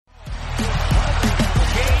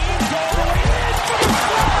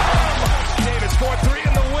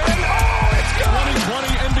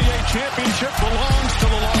championship belongs to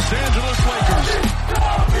the Los Angeles Lakers.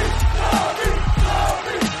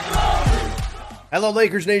 Hello,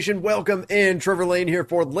 Lakers Nation. Welcome in. Trevor Lane here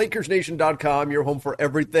for LakersNation.com, your home for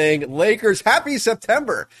everything Lakers. Happy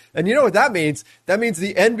September. And you know what that means? That means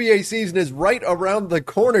the NBA season is right around the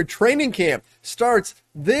corner. Training camp starts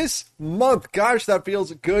this month. Gosh, that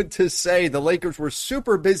feels good to say. The Lakers were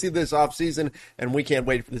super busy this offseason, and we can't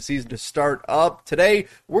wait for the season to start up. Today,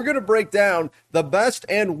 we're going to break down the best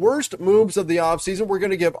and worst moves of the offseason. We're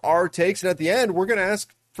going to give our takes, and at the end, we're going to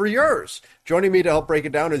ask for yours. Joining me to help break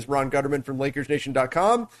it down is Ron Gutterman from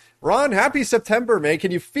LakersNation.com. Ron, happy September, man.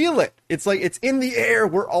 Can you feel it? It's like it's in the air.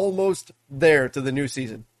 We're almost there to the new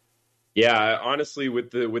season. Yeah, honestly,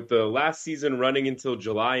 with the last season running until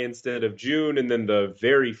July instead of June, and then the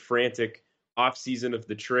very frantic offseason of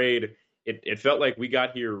the trade, it felt like we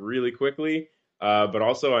got here really quickly. But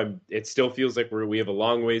also, it still feels like we have a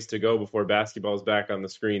long ways to go before basketball is back on the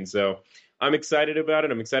screen. So I'm excited about it.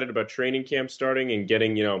 I'm excited about training camp starting and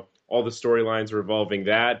getting, all the storylines revolving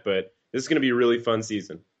that. But this is going to be a really fun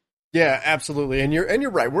season. Yeah, absolutely. And you're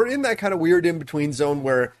right. We're in that kind of weird in-between zone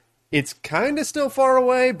where it's kind of still far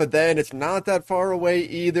away, but then it's not that far away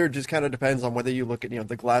either. Just kind of depends on whether you look at,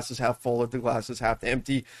 the glass is half full or the glass is half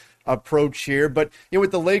empty approach here. But,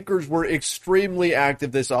 with the Lakers, were extremely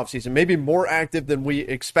active this offseason, maybe more active than we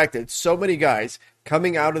expected. So many guys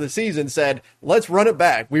coming out of the season said, let's run it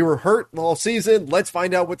back. We were hurt all season. Let's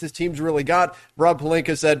find out what this team's really got. Rob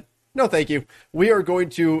Pelinka said, no, thank you. We are going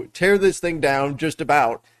to tear this thing down just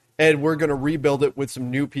about, and we're going to rebuild it with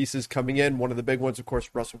some new pieces coming in. One of the big ones, of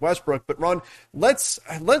course, Russell Westbrook. But Ron, let's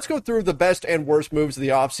go through the best and worst moves of the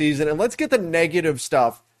offseason, and let's get the negative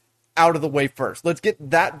stuff out of the way first. Let's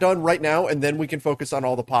get that done right now, and then we can focus on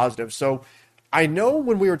all the positives. So I know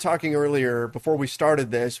when we were talking earlier, before we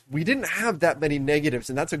started this, we didn't have that many negatives,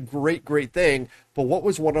 and that's a great, great thing. But what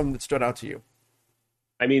was one of them that stood out to you?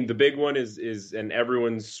 I mean, the big one is, and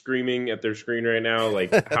everyone's screaming at their screen right now,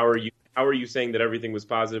 like, how are you saying that everything was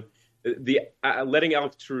positive? The letting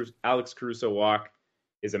Alex Caruso walk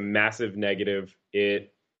is a massive negative.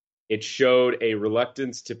 It showed a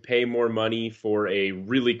reluctance to pay more money for a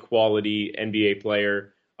really quality NBA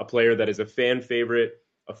player, a player that is a fan favorite,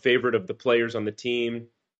 a favorite of the players on the team.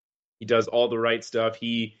 He does all the right stuff.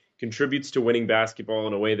 He contributes to winning basketball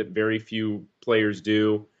in a way that very few players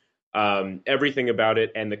do. Everything about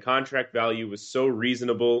it, and the contract value was so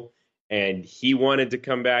reasonable, and he wanted to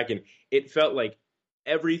come back, and it felt like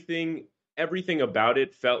everything about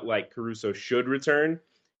it felt like Caruso should return,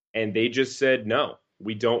 and they just said, no,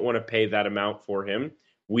 we don't want to pay that amount for him.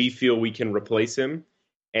 We feel we can replace him,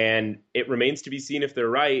 and it remains to be seen if they're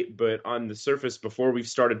right, but on the surface, before we've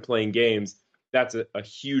started playing games, that's a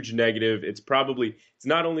huge negative. It's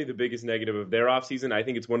not only the biggest negative of their offseason, I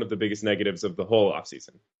think it's one of the biggest negatives of the whole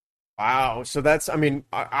offseason. Wow. So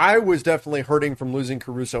I was definitely hurting from losing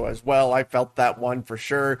Caruso as well. I felt that one for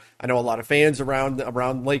sure. I know a lot of fans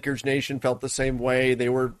around Lakers Nation felt the same way. They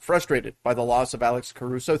were frustrated by the loss of Alex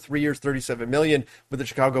Caruso, 3 years, $37 million with the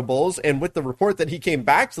Chicago Bulls. And with the report that he came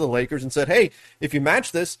back to the Lakers and said, hey, if you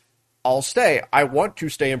match this, I'll stay. I want to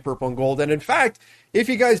stay in purple and gold. And in fact, if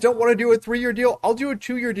you guys don't want to do a 3-year deal, I'll do a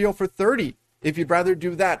 2-year deal for 30. If you'd rather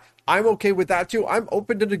do that, I'm okay with that too. I'm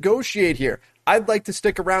open to negotiate here. I'd like to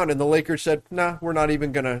stick around. And the Lakers said, nah, we're not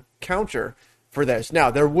even going to counter for this.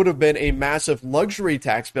 Now, there would have been a massive luxury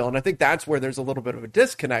tax bill. And I think that's where there's a little bit of a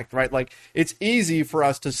disconnect, right? Like, it's easy for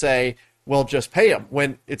us to say, well, just pay them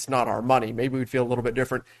when it's not our money. Maybe we'd feel a little bit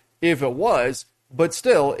different if it was. But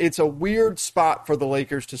still, it's a weird spot for the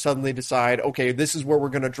Lakers to suddenly decide, okay, this is where we're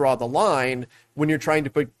going to draw the line when you're trying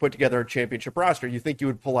to put together a championship roster. You think you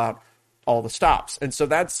would pull out all the stops. And so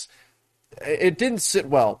it didn't sit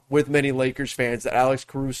well with many Lakers fans that Alex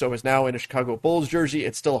Caruso is now in a Chicago Bulls jersey.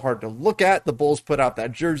 It's still hard to look at. The Bulls put out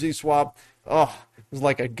that jersey swap. Oh, it was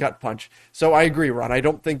like a gut punch. So I agree, Ron. I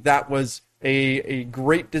don't think that was a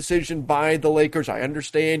great decision by the Lakers. I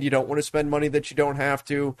understand you don't want to spend money that you don't have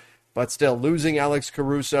to, but still, losing Alex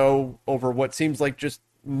Caruso over what seems like just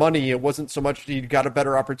money, it wasn't so much he got a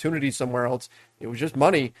better opportunity somewhere else. It was just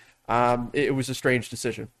money. It was a strange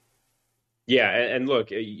decision. Yeah, and look,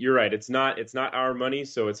 you're right. It's not our money,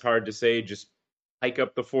 so it's hard to say just hike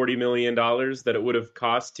up the $40 million that it would have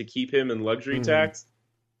cost to keep him in luxury tax.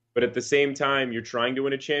 But at the same time, you're trying to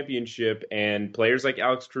win a championship, and players like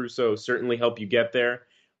Alex Caruso certainly help you get there.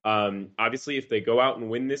 Obviously, if they go out and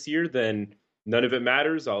win this year, then none of it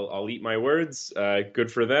matters. I'll eat my words.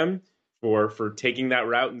 Good for them for taking that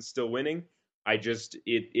route and still winning.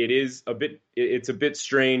 It's a bit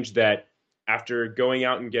strange that after going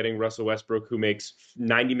out and getting Russell Westbrook, who makes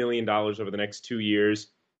 $90 million over the next 2 years,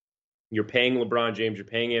 You're paying LeBron James, you're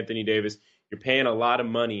paying Anthony Davis, you're paying a lot of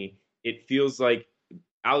money. It feels like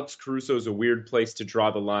Alex Caruso is a weird place to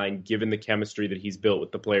draw the line given the chemistry that he's built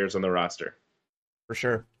with the players on the roster. For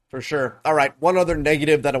sure. For sure. All right. One other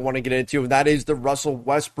negative that I want to get into, and that is the Russell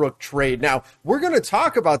Westbrook trade. Now, we're going to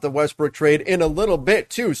talk about the Westbrook trade in a little bit,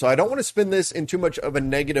 too, so I don't want to spin this in too much of a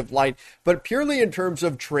negative light, but purely in terms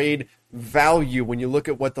of trade value when you look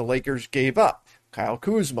at what the Lakers gave up. Kyle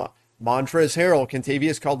Kuzma, Montrezl Harrell,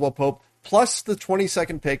 Kentavious Caldwell-Pope, plus the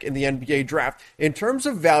 22nd pick in the NBA draft. In terms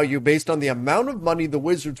of value, based on the amount of money the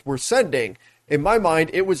Wizards were sending, in my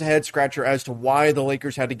mind, it was a head scratcher as to why the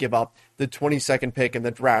Lakers had to give up the 22nd pick in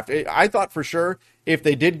the draft. I thought for sure if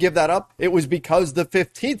they did give that up, it was because the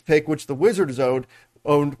 15th pick, which the Wizards owned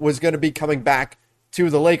was going to be coming back to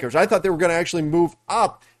the Lakers. I thought they were going to actually move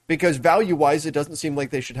up because value-wise, it doesn't seem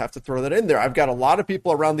like they should have to throw that in there. I've got a lot of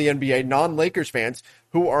people around the NBA, non-Lakers fans,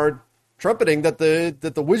 who are trumpeting that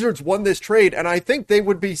the Wizards won this trade, and I think they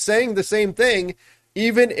would be saying the same thing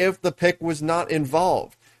even if the pick was not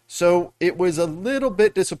involved. So it was a little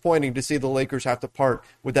bit disappointing to see the Lakers have to part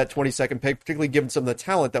with that 22nd pick, particularly given some of the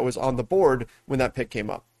talent that was on the board when that pick came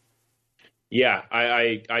up. Yeah,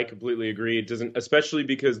 I completely agree. It doesn't, especially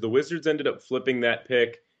because the Wizards ended up flipping that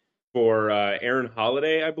pick for Aaron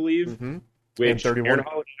Holiday, I believe. Mm-hmm. Which Aaron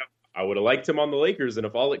Holiday, I would have liked him on the Lakers, and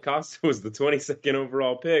if all it cost was the 22nd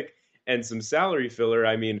overall pick and some salary filler,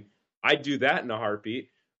 I mean, I'd do that in a heartbeat.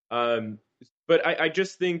 But I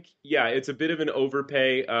just think, yeah, it's a bit of an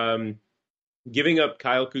overpay. Giving up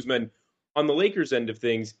Kyle Kuzma, and on the Lakers end of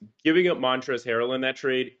things, giving up Montrezl Harrell in that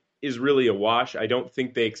trade is really a wash. I don't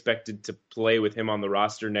think they expected to play with him on the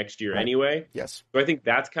roster next year anyway. Yes. So I think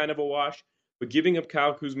that's kind of a wash. But giving up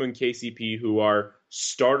Kyle Kuzma and KCP, who are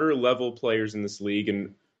starter-level players in this league,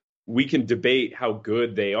 and we can debate how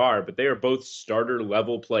good they are, but they are both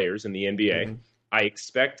starter-level players in the NBA. Mm-hmm. I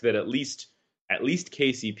expect that at least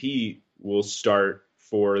KCP will start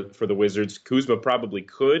for the Wizards. Kuzma probably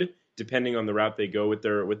could, depending on the route they go with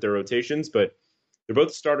their rotations, but they're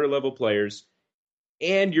both starter-level players,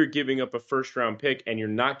 and you're giving up a first-round pick, and you're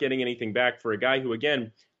not getting anything back for a guy who,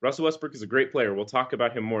 again, Russell Westbrook is a great player. We'll talk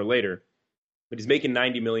about him more later, but he's making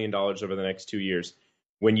 $90 million over the next 2 years.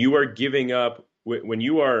 When you are giving up, when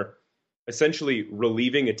you are essentially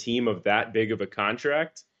relieving a team of that big of a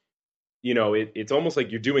contract, you know, it's almost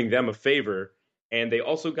like you're doing them a favor. And they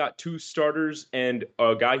also got 2 starters and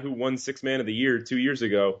a guy who won Sixth Man of the Year 2 years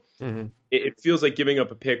ago. Mm-hmm. It feels like giving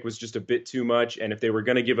up a pick was just a bit too much. And if they were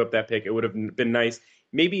going to give up that pick, it would have been nice.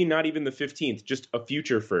 Maybe not even the 15th, just a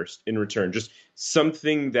future first in return. Just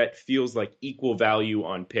something that feels like equal value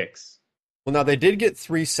on picks. Well, now they did get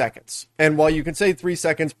 3 seconds. And while you can say 3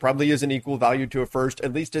 seconds probably isn't equal value to a first,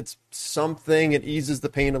 at least it's something. It eases the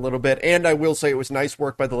pain a little bit. And I will say it was nice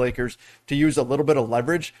work by the Lakers to use a little bit of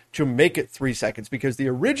leverage to make it 3 seconds, because the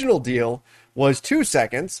original deal was 2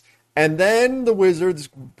 seconds. And then the Wizards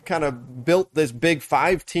kind of built this big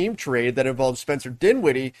 5-team trade that involved Spencer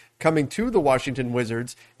Dinwiddie coming to the Washington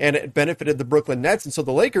Wizards, and it benefited the Brooklyn Nets. And so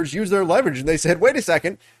the Lakers used their leverage, and they said, wait a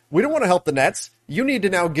second, we don't want to help the Nets. You need to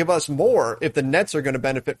now give us more if the Nets are going to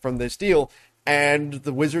benefit from this deal. And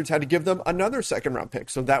the Wizards had to give them another second-round pick.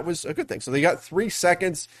 So that was a good thing. So they got 3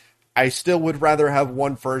 seconds. I still would rather have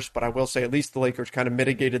 1 first, but I will say at least the Lakers kind of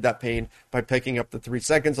mitigated that pain by picking up the 3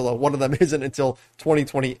 seconds, although one of them isn't until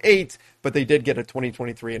 2028, but they did get a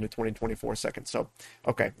 2023 and a 2024 second. So,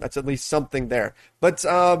 okay, that's at least something there. But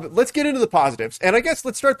let's get into the positives. And I guess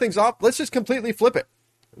let's start things off. Let's just completely flip it.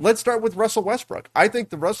 Let's start with Russell Westbrook. I think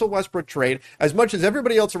the Russell Westbrook trade, as much as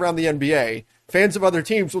everybody else around the NBA, fans of other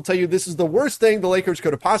teams will tell you this is the worst thing the Lakers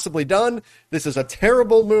could have possibly done. This is a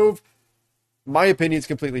terrible move. My opinion's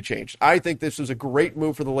completely changed. I think this was a great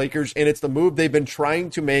move for the Lakers, and it's the move they've been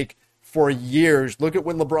trying to make for years. Look at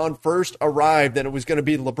when LeBron first arrived, and it was going to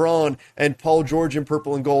be LeBron and Paul George in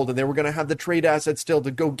purple and gold, and they were going to have the trade assets still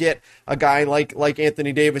to go get a guy like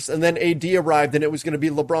Anthony Davis. And then AD arrived, and it was going to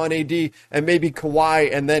be LeBron, AD, and maybe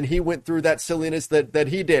Kawhi, and then he went through that silliness that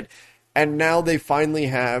he did. And now they finally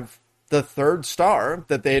have the third star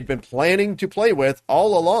that they had been planning to play with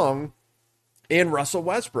all along in Russell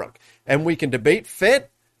Westbrook. And we can debate fit,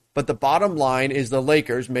 but the bottom line is the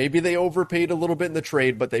Lakers, maybe they overpaid a little bit in the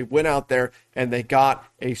trade, but they went out there and they got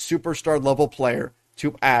a superstar level player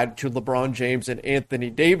to add to LeBron James and Anthony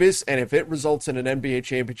Davis. And if it results in an NBA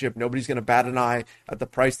championship, nobody's going to bat an eye at the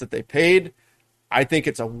price that they paid. I think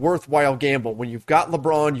it's a worthwhile gamble. When you've got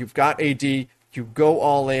LeBron, you've got AD, you go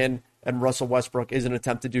all in, and Russell Westbrook is an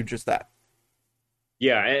attempt to do just that.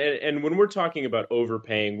 Yeah, and when we're talking about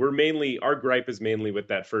overpaying, our gripe is mainly with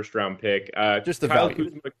that first round pick. Just the Kyle value.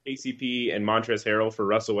 Kuzma, KCP, and Montrezl Harrell for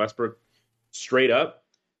Russell Westbrook, straight up.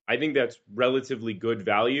 I think that's relatively good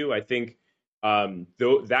value. I think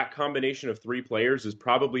though that combination of three players is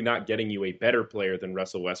probably not getting you a better player than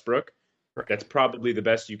Russell Westbrook. Correct. That's probably the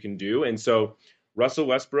best you can do. And so Russell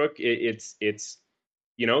Westbrook, it's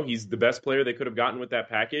he's the best player they could have gotten with that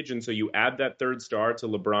package. And so you add that third star to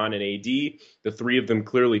LeBron and AD. The three of them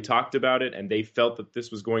clearly talked about it, and they felt that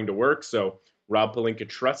this was going to work. So Rob Pelinka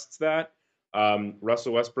trusts that.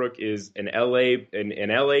 Russell Westbrook is an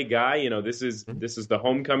LA guy. This is the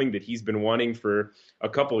homecoming that he's been wanting for a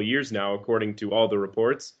couple of years now, according to all the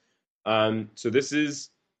reports. So this is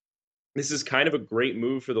kind of a great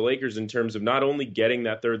move for the Lakers in terms of not only getting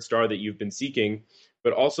that third star that you've been seeking,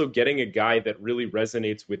 but also getting a guy that really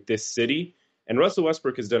resonates with this city. And Russell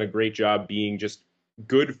Westbrook has done a great job being just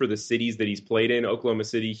good for the cities that he's played in, Oklahoma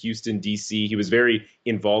City, Houston, DC. He was very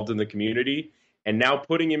involved in the community. And now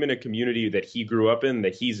putting him in a community that he grew up in,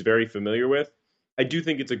 that he's very familiar with, I do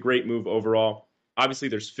think it's a great move overall. Obviously,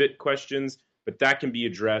 there's fit questions, but that can be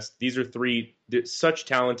addressed. These are such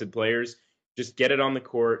talented players. Just get it on the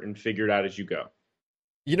court and figure it out as you go.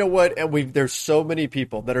 You know what? And there's so many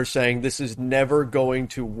people that are saying this is never going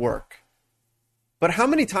to work. But how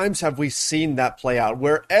many times have we seen that play out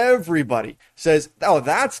where everybody says, oh,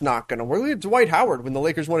 that's not going to work? Look at Dwight Howard when the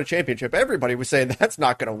Lakers won a championship. Everybody was saying that's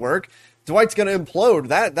not going to work. Dwight's going to implode.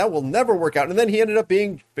 That will never work out. And then he ended up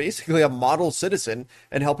being basically a model citizen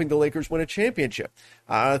and helping the Lakers win a championship.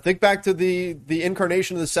 Think back to the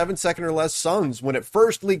incarnation of the 7-second or less Suns when it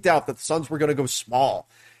first leaked out that the Suns were going to go small.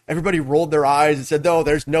 Everybody rolled their eyes and said, no,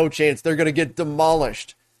 there's no chance. They're going to get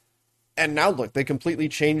demolished. And now look, they completely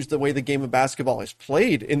changed the way the game of basketball is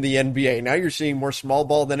played in the NBA. Now you're seeing more small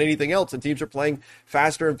ball than anything else, and teams are playing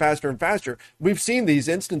faster and faster and faster. We've seen these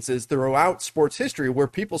instances throughout sports history where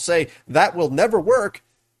people say that will never work,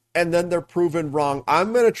 and then they're proven wrong.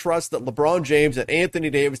 I'm going to trust that LeBron James, that Anthony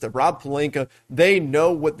Davis, that Rob Pelinka, they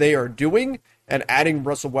know what they are doing, and adding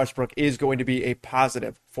Russell Westbrook is going to be a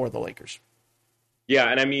positive for the Lakers. Yeah,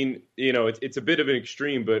 and I mean, it's a bit of an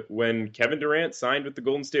extreme, but when Kevin Durant signed with the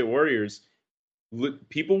Golden State Warriors,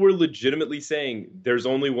 people were legitimately saying, there's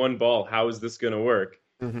only one ball. How is this going to work?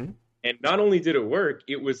 Mm-hmm. And not only did it work,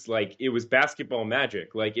 it was basketball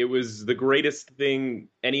magic. Like, it was the greatest thing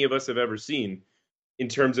any of us have ever seen in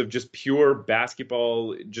terms of just pure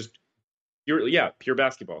basketball, pure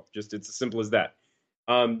basketball. Just, it's as simple as that.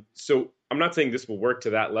 So I'm not saying this will work to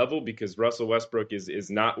that level because Russell Westbrook is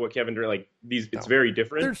not what Kevin Durant, it's very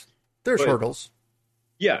different. There's hurdles.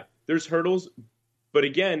 Yeah, there's hurdles. But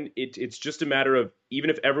again, it's just a matter of, even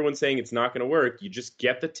if everyone's saying it's not going to work, you just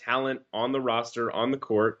get the talent on the roster, on the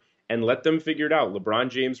court, and let them figure it out. LeBron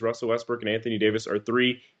James, Russell Westbrook, and Anthony Davis are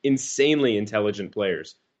three insanely intelligent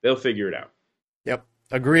players. They'll figure it out. Yep,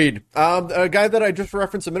 agreed. A guy that I just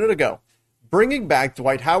referenced a minute ago, bringing back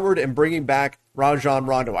Dwight Howard and bringing back Rajon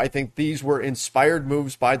Rondo. I think these were inspired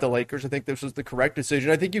moves by the Lakers. I think this was the correct decision.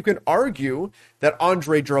 I think you can argue that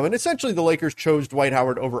Andre Drummond, essentially the Lakers chose Dwight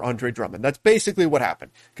Howard over Andre Drummond. That's basically what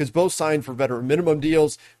happened because both signed for veteran minimum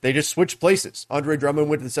deals. They just switched places. Andre Drummond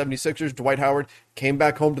went to the 76ers. Dwight Howard came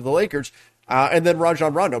back home to the Lakers. And then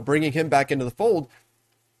Rajon Rondo, bringing him back into the fold.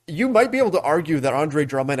 You might be able to argue that Andre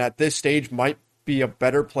Drummond at this stage might be a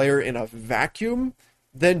better player in a vacuum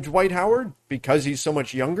than Dwight Howard because he's so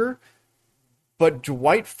much younger. But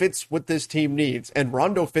Dwight fits what this team needs, and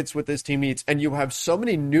Rondo fits what this team needs. And you have so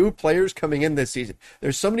many new players coming in this season.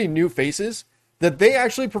 There's so many new faces that they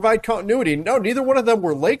actually provide continuity. No, neither one of them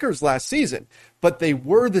were Lakers last season, but they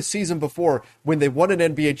were the season before when they won an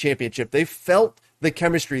NBA championship. They felt the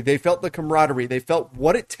chemistry. They felt the camaraderie. They felt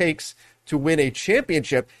what it takes to win a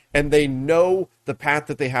championship, and they know the path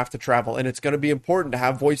that they have to travel. And it's going to be important to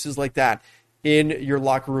have voices like that in your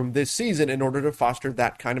locker room this season in order to foster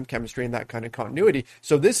that kind of chemistry and that kind of continuity.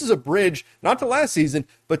 So this is a bridge, not to last season,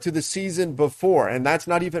 but to the season before. And that's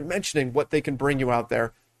not even mentioning what they can bring you out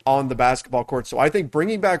there on the basketball court. So I think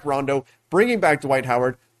bringing back Rondo, bringing back Dwight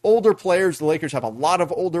Howard, older players, the Lakers have a lot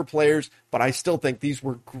of older players, but I still think these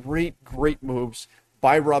were great, great moves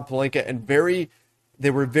by Rob Pelinka, and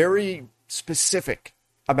they were very specific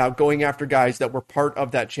about going after guys that were part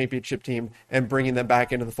of that championship team and bringing them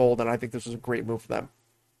back into the fold. And I think this was a great move for them.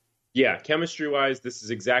 Yeah, chemistry-wise, this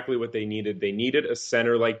is exactly what they needed. They needed a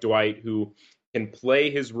center like Dwight who can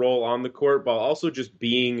play his role on the court while also just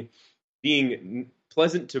being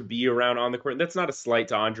pleasant to be around on the court. And that's not a slight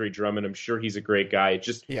to Andre Drummond. I'm sure he's a great guy.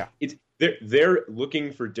 They're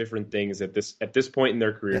looking for different things at this point in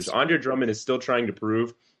their careers. Yes. Andre Drummond is still trying to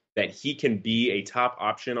prove that he can be a top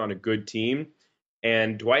option on a good team.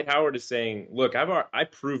 And Dwight Howard is saying, look, I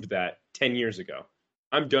proved that 10 years ago.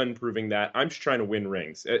 I'm done proving that. I'm just trying to win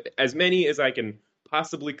rings, as many as I can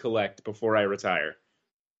possibly collect before I retire.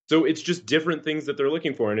 So it's just different things that they're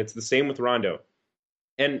looking for, and it's the same with Rondo.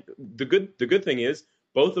 And the good thing is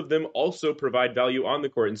both of them also provide value on the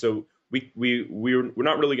court. And so we're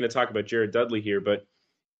not really going to talk about Jared Dudley here, but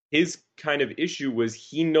his kind of issue was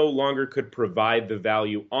he no longer could provide the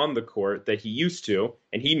value on the court that he used to,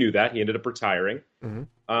 and he knew that. He ended up retiring.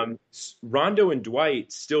 Rondo and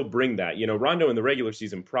Dwight still bring that. Rondo in the regular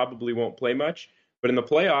season probably won't play much, but in the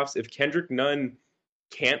playoffs, if Kendrick Nunn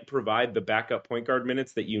can't provide the backup point guard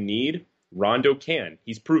minutes that you need, Rondo can.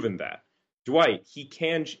 He's proven that. Dwight, he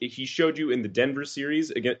can. He showed you in the Denver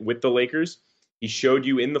series again with the Lakers. He showed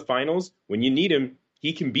you in the finals. When you need him,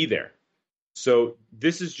 he can be there. So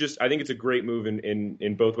this is just, I think it's a great move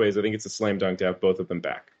in both ways. I think it's a slam dunk to have both of them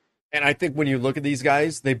back. And I think when you look at these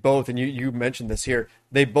guys, they both, and you mentioned this here,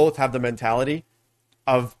 they both have the mentality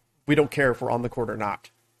of we don't care if we're on the court or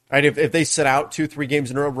not. Right? If they sit out 2-3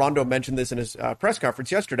 games in a row, Rondo mentioned this in his press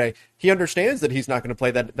conference yesterday. He understands that he's not going to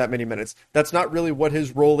play that many minutes. That's not really what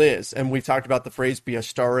his role is. And we've talked about the phrase "be a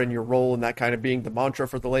star in your role" and that kind of being the mantra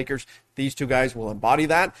for the Lakers. These two guys will embody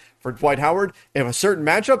that. For Dwight Howard, if a certain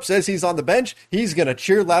matchup says he's on the bench, he's going to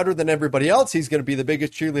cheer louder than everybody else. He's going to be the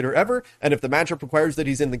biggest cheerleader ever. And if the matchup requires that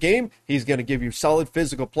he's in the game, he's going to give you solid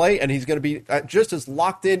physical play, and he's going to be just as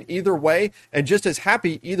locked in either way and just as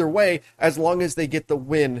happy either way as long as they get the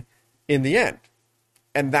win in the end.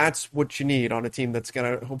 And that's what you need on a team that's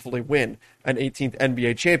going to hopefully win an 18th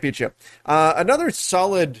NBA championship. Another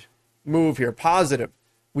solid move here, positive,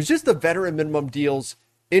 was just the veteran minimum deals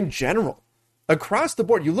in general. Across the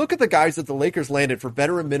board, you look at the guys that the Lakers landed for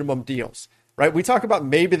veteran minimum deals, right? We talk about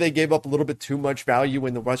maybe they gave up a little bit too much value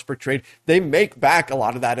in the Westbrook trade. They make back a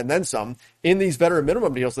lot of that and then some in these veteran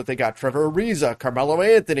minimum deals that they got. Trevor Ariza, Carmelo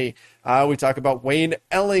Anthony. We talk about Wayne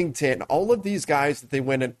Ellington. All of these guys that they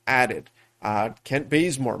went and added. Kent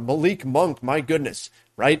Bazemore, Malik Monk, my goodness,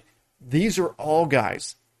 right? These are all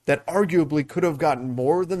guys that arguably could have gotten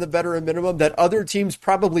more than the veteran minimum that other teams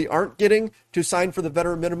probably aren't getting to sign for the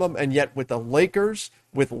veteran minimum. And yet with the Lakers,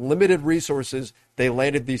 with limited resources, they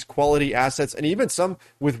landed these quality assets and even some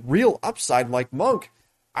with real upside like Monk.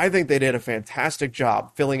 I think they did a fantastic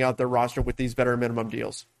job filling out their roster with these veteran minimum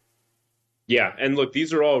deals. Yeah, and look,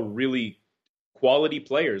 these are all really quality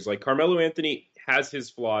players. Like Carmelo Anthony has his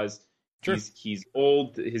flaws. Sure. He's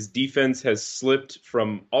old. His defense has slipped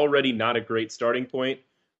from already not a great starting point.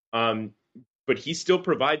 But he still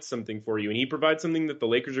provides something for you, and he provides something that the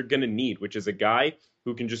Lakers are going to need, which is a guy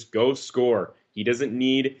who can just go score. He doesn't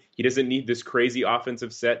need this crazy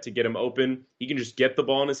offensive set to get him open. He can just get the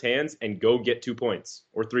ball in his hands and go get 2 points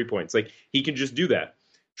or 3 points. Like, he can just do that.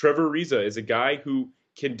 Trevor Ariza is a guy who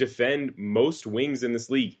can defend most wings in this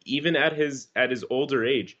league, even at his older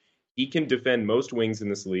age. He can defend most wings in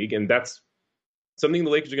this league, and that's something the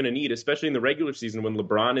Lakers are going to need, especially in the regular season when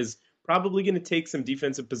LeBron is probably going to take some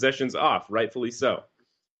defensive possessions off, rightfully so.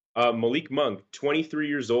 Malik Monk, 23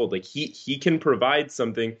 years old, like he can provide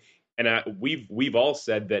something, and we've all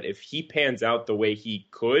said that if he pans out the way he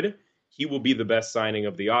could, he will be the best signing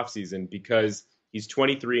of the offseason because he's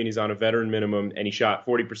 23 and he's on a veteran minimum, and he shot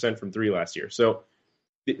 40% from three last year. So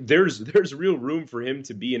there's real room for him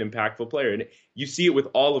to be an impactful player, and you see it with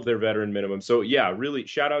all of their veteran minimums. So yeah, really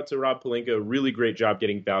shout out to Rob Pelinka. Really great job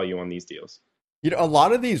getting value on these deals. A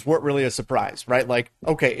lot of these weren't really a surprise, right? Like,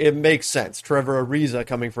 okay, it makes sense. Trevor Ariza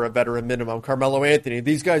coming for a veteran minimum. Carmelo Anthony.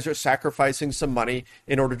 These guys are sacrificing some money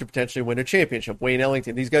in order to potentially win a championship. Wayne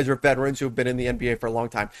Ellington. These guys are veterans who have been in the NBA for a long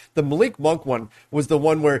time. The Malik Monk one was the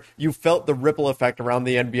one where you felt the ripple effect around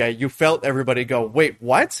the NBA. You felt everybody go, wait,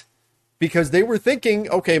 what? Because they were thinking,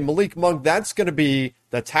 okay, Malik Monk, that's going to be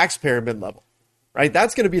the taxpayer mid-level, right?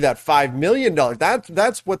 That's going to be that $5 million.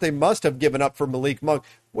 That's what they must have given up for Malik Monk.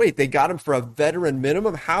 Wait, they got him for a veteran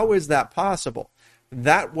minimum? How is that possible?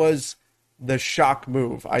 That was the shock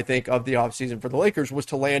move, I think, of the offseason for the Lakers, was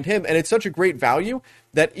to land him. And it's such a great value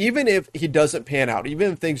that even if he doesn't pan out,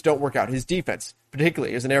 even if things don't work out, his defense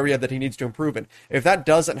particularly is an area that he needs to improve in. If that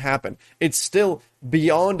doesn't happen, it's still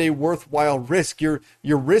beyond a worthwhile risk. You're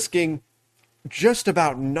risking just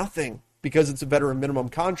about nothing because it's a veteran minimum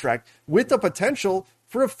contract with the potential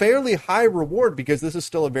for a fairly high reward because this is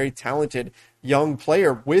still a very talented young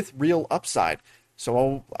player with real upside.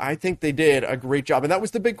 So I think they did a great job. And that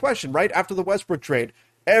was the big question, right? After the Westbrook trade,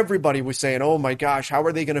 everybody was saying, oh my gosh, how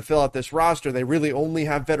are they going to fill out this roster? They really only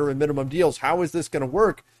have veteran minimum deals. How is this going to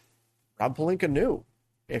work? Rob Pelinka knew.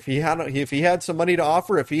 If he had some money to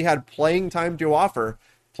offer, if he had playing time to offer,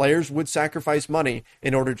 players would sacrifice money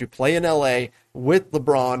in order to play in LA with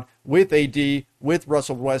LeBron, with AD, with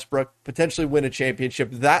Russell Westbrook, potentially win a championship.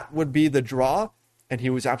 That would be the draw. And he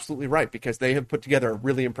was absolutely right because they have put together a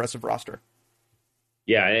really impressive roster.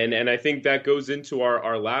 Yeah, and I think that goes into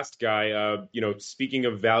our last guy. Speaking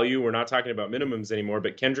of value, we're not talking about minimums anymore,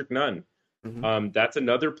 but Kendrick Nunn. Mm-hmm. That's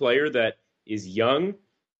another player that is young,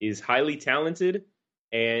 is highly talented,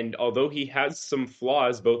 and although he has some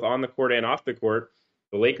flaws both on the court and off the court,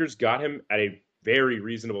 the Lakers got him at a very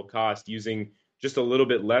reasonable cost, using just a little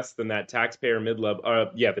bit less than that taxpayer mid level.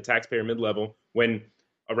 The taxpayer mid level. When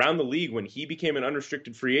around the league, when he became an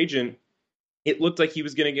unrestricted free agent, it looked like he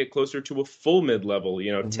was going to get closer to a full mid level.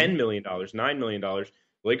 $10 million, $9 million. The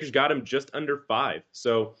Lakers got him just under 5.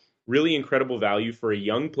 So really incredible value for a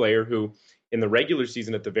young player who, in the regular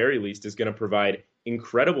season at the very least, is going to provide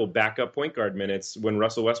incredible backup point guard minutes when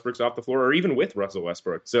Russell Westbrook's off the floor, or even with Russell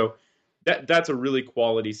Westbrook. So that's a really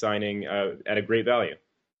quality signing at a great value.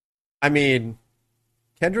 I mean,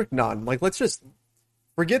 Kendrick Nunn, let's just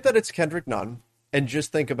forget that it's Kendrick Nunn and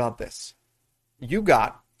just think about this. You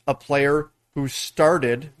got a player who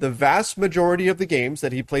started the vast majority of the games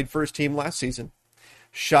that he played for his team last season,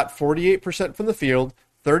 shot 48% from the field,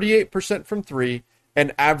 38% from three,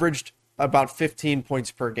 and averaged about 15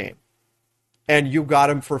 points per game. And you got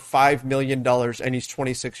him for $5 million, and he's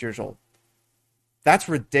 26 years old. That's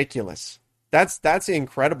ridiculous. That's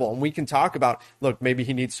incredible. And we can talk about, look, maybe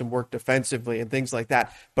he needs some work defensively and things like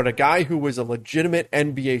that. But a guy who was a legitimate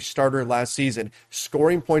NBA starter last season,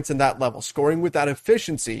 scoring points in that level, scoring with that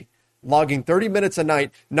efficiency, logging 30 minutes a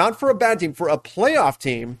night, not for a bad team, for a playoff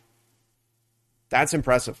team, that's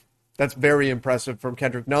impressive. That's very impressive from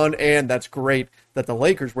Kendrick Nunn, and that's great that the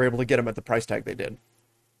Lakers were able to get him at the price tag they did.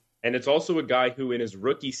 And it's also a guy who in his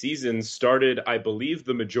rookie season started, I believe,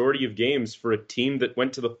 the majority of games for a team that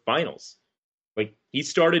went to the finals. He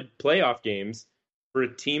started playoff games for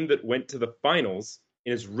a team that went to the finals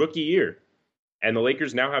in his rookie year. And the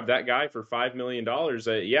Lakers now have that guy for $5 million.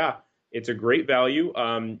 It's a great value.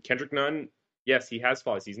 Kendrick Nunn, yes, he has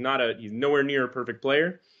flaws. He's nowhere near a perfect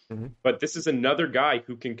player. Mm-hmm. But this is another guy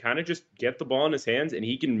who can kind of just get the ball in his hands and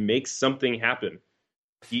he can make something happen.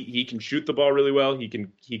 He can shoot the ball really well. He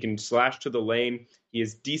can slash to the lane. He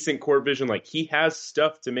has decent court vision. He has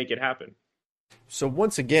stuff to make it happen. So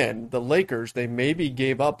once again, the Lakers, they maybe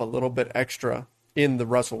gave up a little bit extra in the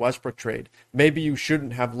Russell Westbrook trade. Maybe you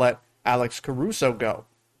shouldn't have let Alex Caruso go.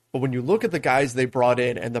 But when you look at the guys they brought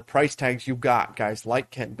in and the price tags you got, guys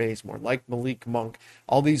like Kent Bazemore, like Malik Monk,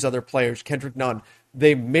 all these other players, Kendrick Nunn,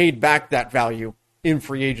 they made back that value in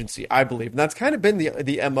free agency, I believe. And that's kind of been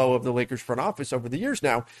the MO of the Lakers front office over the years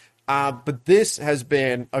now. But this has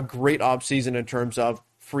been a great offseason in terms of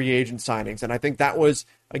free agent signings. And I think that was,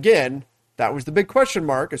 again, that was the big question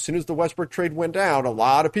mark. As soon as the Westbrook trade went down, a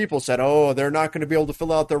lot of people said, oh, they're not going to be able to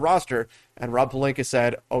fill out their roster. And Rob Pelinka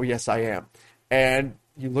said, oh, yes, I am. And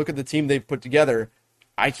you look at the team they've put together,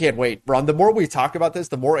 I can't wait. Ron, the more we talk about this,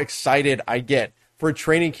 the more excited I get for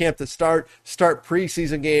training camp to start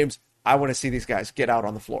preseason games. I want to see these guys get out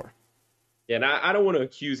on the floor. Yeah, and I don't want to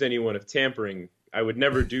accuse anyone of tampering. I would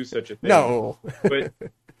never do such a thing. No.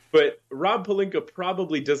 But Rob Pelinka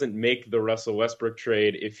probably doesn't make the Russell Westbrook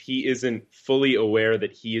trade if he isn't fully aware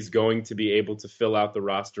that he is going to be able to fill out the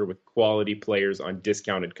roster with quality players on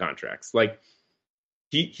discounted contracts.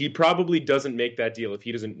 He probably doesn't make that deal if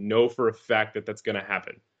he doesn't know for a fact that that's going to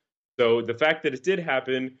happen. So the fact that it did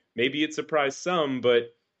happen, maybe it surprised some,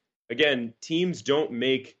 but again, teams don't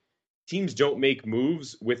make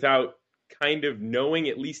moves without kind of knowing,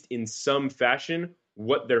 at least in some fashion,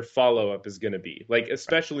 what their follow-up is going to be.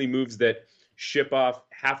 Especially moves that ship off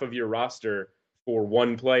half of your roster for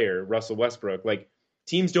one player, Russell Westbrook.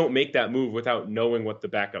 Teams don't make that move without knowing what the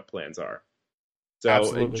backup plans are. So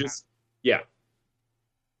absolutely.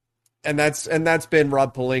 And that's been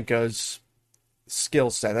Rob Pelinka's skill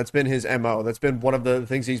set. That's been his MO. That's been one of the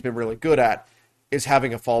things he's been really good at, is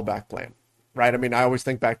having a fallback plan, right? I mean, I always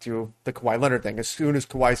think back to the Kawhi Leonard thing. As soon as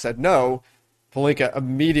Kawhi said no, Pelinka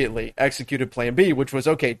immediately executed plan B, which was,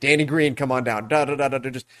 okay, Danny Green, come on down.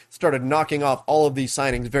 Just started knocking off all of these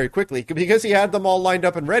signings very quickly because he had them all lined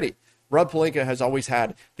up and ready. Rob Pelinka has always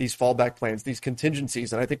had these fallback plans, these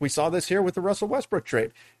contingencies, and I think we saw this here with the Russell Westbrook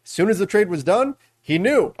trade. As soon as the trade was done, he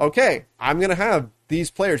knew, okay, I'm going to have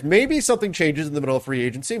these players. Maybe something changes in the middle of free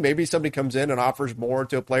agency. Maybe somebody comes in and offers more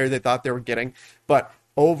to a player they thought they were getting, but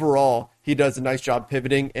overall, he does a nice job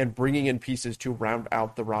pivoting and bringing in pieces to round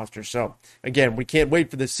out the roster. So, again, we can't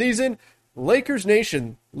wait for this season. Lakers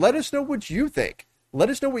Nation, let us know what you think. Let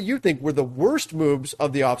us know what you think were the worst moves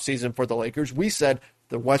of the offseason for the Lakers. We said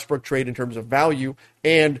the Westbrook trade in terms of value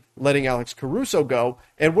and letting Alex Caruso go.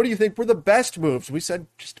 And what do you think were the best moves? We said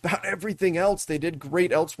just about everything else. They did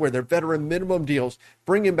great elsewhere. Their veteran minimum deals,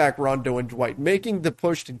 bringing back Rondo and Dwight, making the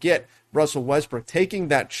push to get Russell Westbrook, taking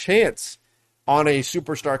that chance on a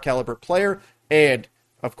superstar caliber player, and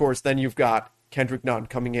of course, then you've got Kendrick Nunn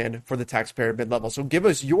coming in for the taxpayer mid-level. So give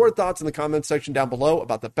us your thoughts in the comments section down below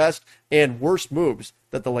about the best and worst moves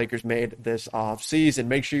that the Lakers made this offseason.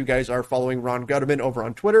 Make sure you guys are following Ron Gutterman over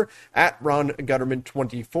on Twitter at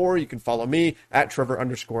RonGutterman24. You can follow me at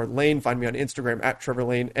Trevor_Lane. Find me on Instagram at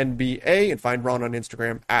TrevorLaneNBA and find Ron on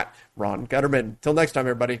Instagram at Ron Gutterman. Till next time,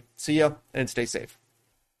 everybody. See ya and stay safe.